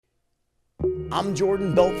I'm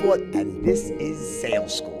Jordan Belfort, and this is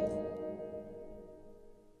Sales School.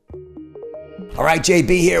 All right, JB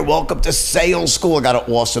here. Welcome to Sales School. I got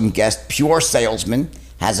an awesome guest, Pure Salesman,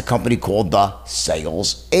 has a company called The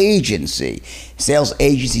Sales Agency. Sales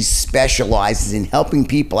Agency specializes in helping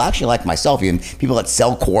people, actually like myself, even people that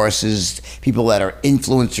sell courses, people that are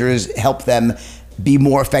influencers, help them be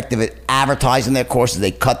more effective at advertising their courses.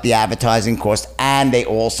 They cut the advertising cost, and they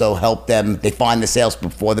also help them, they find the sales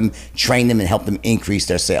before them, train them, and help them increase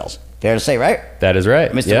their sales. Fair to say, right? That is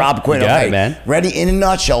right. Mr. Rob Quinn, you got okay. it, man. Ready, in a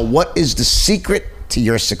nutshell, what is the secret to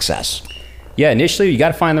your success? Yeah, initially you got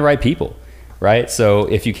to find the right people, right? So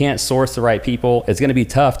if you can't source the right people, it's going to be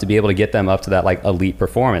tough to be able to get them up to that like elite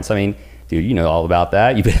performance. I mean, dude, you know all about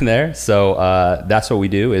that. You've been there. So that's what we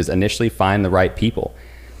do, is initially find the right people.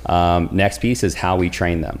 Next piece is how we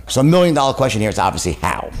train them. So $1 million question here is obviously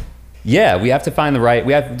how. Yeah, we have to find the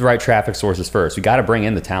right traffic sources first. We got to bring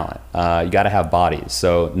in the talent. You got to have bodies.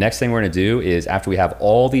 So next thing we're going to do is, after we have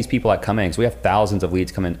all these people that come in, because we have thousands of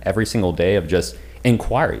leads come in every single day of just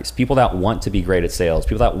inquiries, people that want to be great at sales,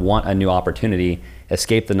 people that want a new opportunity,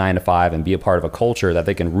 escape the 9-to-5 and be a part of a culture that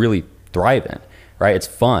they can really thrive in, right? It's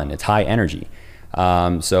fun, it's high energy.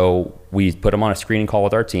 So we put them on a screening call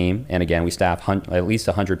with our team. And again, we staff at least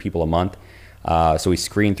 100 people a month. So we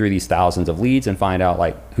screen through these thousands of leads and find out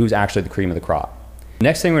like who's actually the cream of the crop.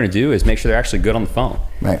 Next thing we're gonna do is make sure they're actually good on the phone.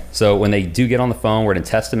 Right. So when they do get on the phone, we're gonna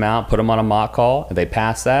test them out, put them on a mock call. If they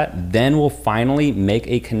pass that, then we'll finally make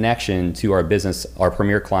a connection to our business, our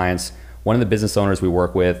premier clients, one of the business owners we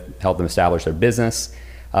work with, help them establish their business.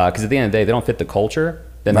 Because at the end of the day, they don't fit the culture,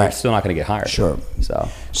 then they're still not gonna get hired. Sure.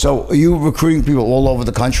 So are you recruiting people all over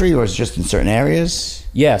the country, or is it just in certain areas?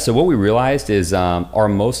 Yeah, so what we realized is our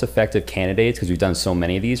most effective candidates, because we've done so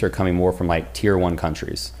many of these, are coming more from like tier 1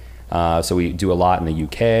 countries. So we do a lot in the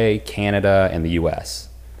UK, Canada, and the US.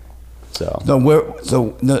 So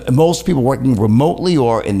Most people working remotely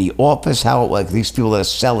or in the office? How, like, these people that are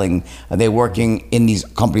selling, are they working in these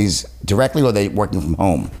companies directly, or are they working from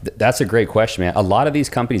home? That's a great question, man. A lot of these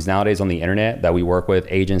companies nowadays on the internet that we work with,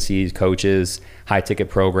 agencies, coaches, high ticket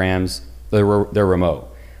programs, they're remote.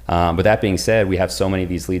 But that being said, we have so many of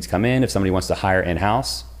these leads come in. If somebody wants to hire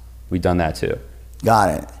in-house, we've done that too. Got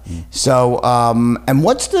it. So, and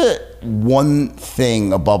what's the one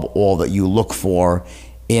thing above all that you look for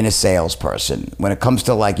in a salesperson when it comes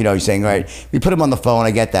to, like, you know, you're saying, right, we put them on the phone,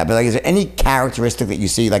 I get that, but like, is there any characteristic that you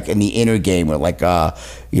see like in the inner game, where like,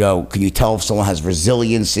 you know, can you tell if someone has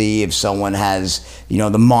resiliency, if someone has, you know,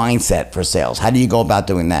 the mindset for sales? How do you go about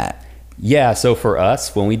doing that? Yeah, so for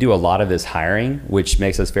us, when we do a lot of this hiring, which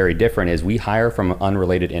makes us very different, is we hire from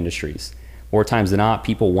unrelated industries. More times than not,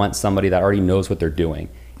 people want somebody that already knows what they're doing.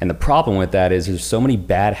 And the problem with that is there's so many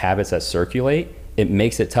bad habits that circulate, it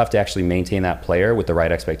makes it tough to actually maintain that player with the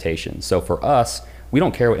right expectations. So for us, we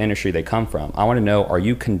don't care what industry they come from. I want to know, are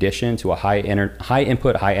you conditioned to a high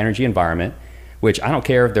input, high energy environment, which I don't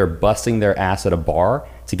care if they're busting their ass at a bar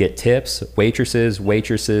to get tips,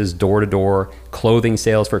 waitresses, door-to-door, clothing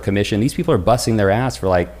sales for commission. These people are busting their ass for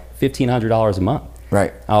like $1,500 a month.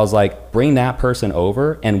 Right. I was like, bring that person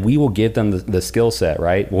over and we will give them the skill set,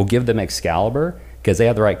 right? We'll give them Excalibur because they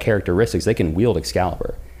have the right characteristics. They can wield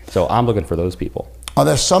Excalibur. So I'm looking for those people. Are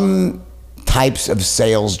there some types of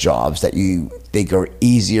sales jobs that you think are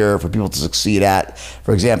easier for people to succeed at?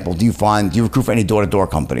 For example, do you recruit for any door-to-door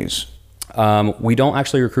companies? We don't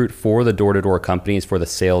actually recruit for the door-to-door companies for the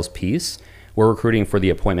sales piece. We're recruiting for the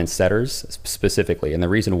appointment setters specifically. And the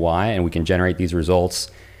reason why, and we can generate these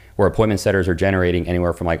results where appointment setters are generating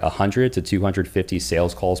anywhere from like 100 to 250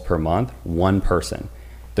 sales calls per month, one person.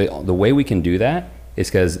 The way we can do that is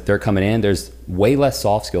because they're coming in, there's way less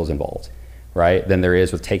soft skills involved, right, than there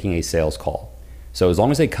is with taking a sales call. So as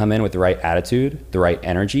long as they come in with the right attitude, the right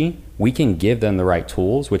energy, we can give them the right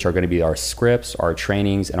tools, which are going to be our scripts, our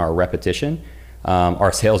trainings, and our repetition.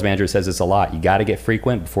 Our sales manager says this a lot. You got to get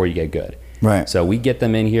frequent before you get good. Right. So we get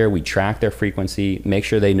them in here, we track their frequency, make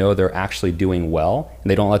sure they know they're actually doing well, and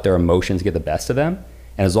they don't let their emotions get the best of them.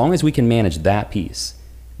 And as long as we can manage that piece,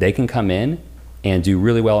 they can come in and do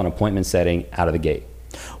really well in appointment setting out of the gate.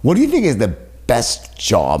 What do you think is the best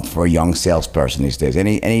job for a young salesperson these days?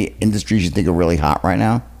 Any industries you think are really hot right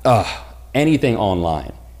now? Anything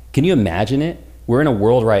online. Can you imagine it? We're in a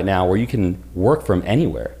world right now where you can work from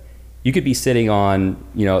anywhere. You could be sitting on,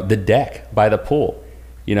 you know, the deck by the pool.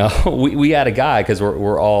 You know, we had a guy, because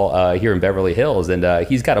we're all here in Beverly Hills, and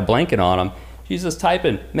he's got a blanket on him. He's just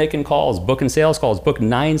typing, making calls, booking sales calls, booked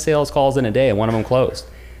 9 sales calls in a day, and one of them closed.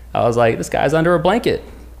 I was like, this guy's under a blanket,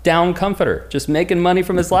 down comforter, just making money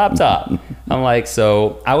from his laptop. I'm like,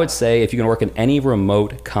 so I would say if you can work in any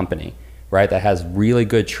remote company, right, that has really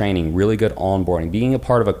good training, really good onboarding, being a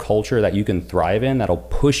part of a culture that you can thrive in, that'll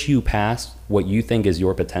push you past what you think is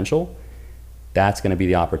your potential, that's going to be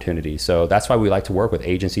the opportunity. So that's why we like to work with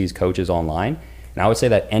agencies, coaches online. And I would say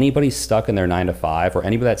that anybody stuck in their 9-to-5 or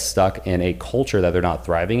anybody that's stuck in a culture that they're not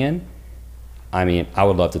thriving in, I mean, I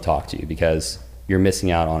would love to talk to you because you're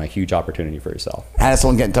missing out on a huge opportunity for yourself. How does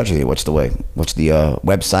someone get in touch with you? What's the way? What's the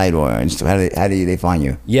website or how do they find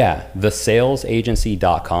you? Yeah,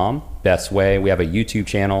 thesalesagency.com. Best way. We have a YouTube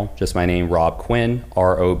channel, just my name, Rob Quinn,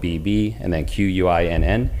 ROBB, and then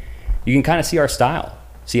QUINN. You can kind of see our style,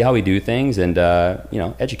 see how we do things, and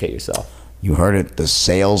educate yourself. You heard it,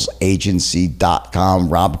 thesalesagency.com.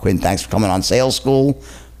 Rob Quinn, thanks for coming on Sales School.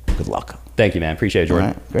 Good luck. Thank you, man. Appreciate it, Jordan.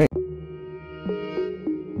 All right, great.